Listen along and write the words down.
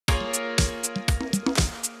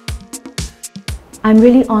I'm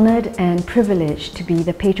really honoured and privileged to be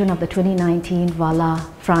the patron of the 2019 Voilah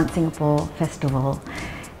France-Singapore Festival.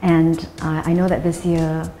 And I know that this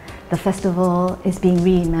year the festival is being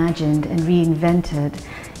reimagined and reinvented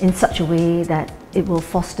in such a way that it will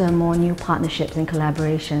foster more new partnerships and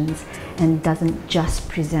collaborations and doesn't just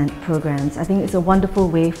present programs. I think it's a wonderful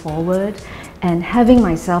way forward, and having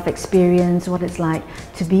myself experience what it's like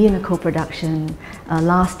to be in a co-production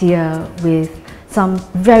last year with some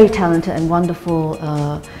very talented and wonderful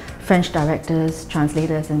French directors,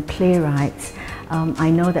 translators and playwrights, I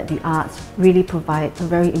know that the arts really provide a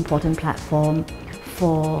very important platform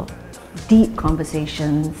for deep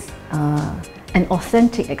conversations and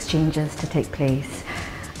authentic exchanges to take place.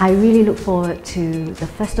 I really look forward to the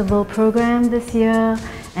festival program this year,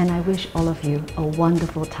 and I wish all of you a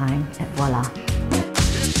wonderful time at Voilah.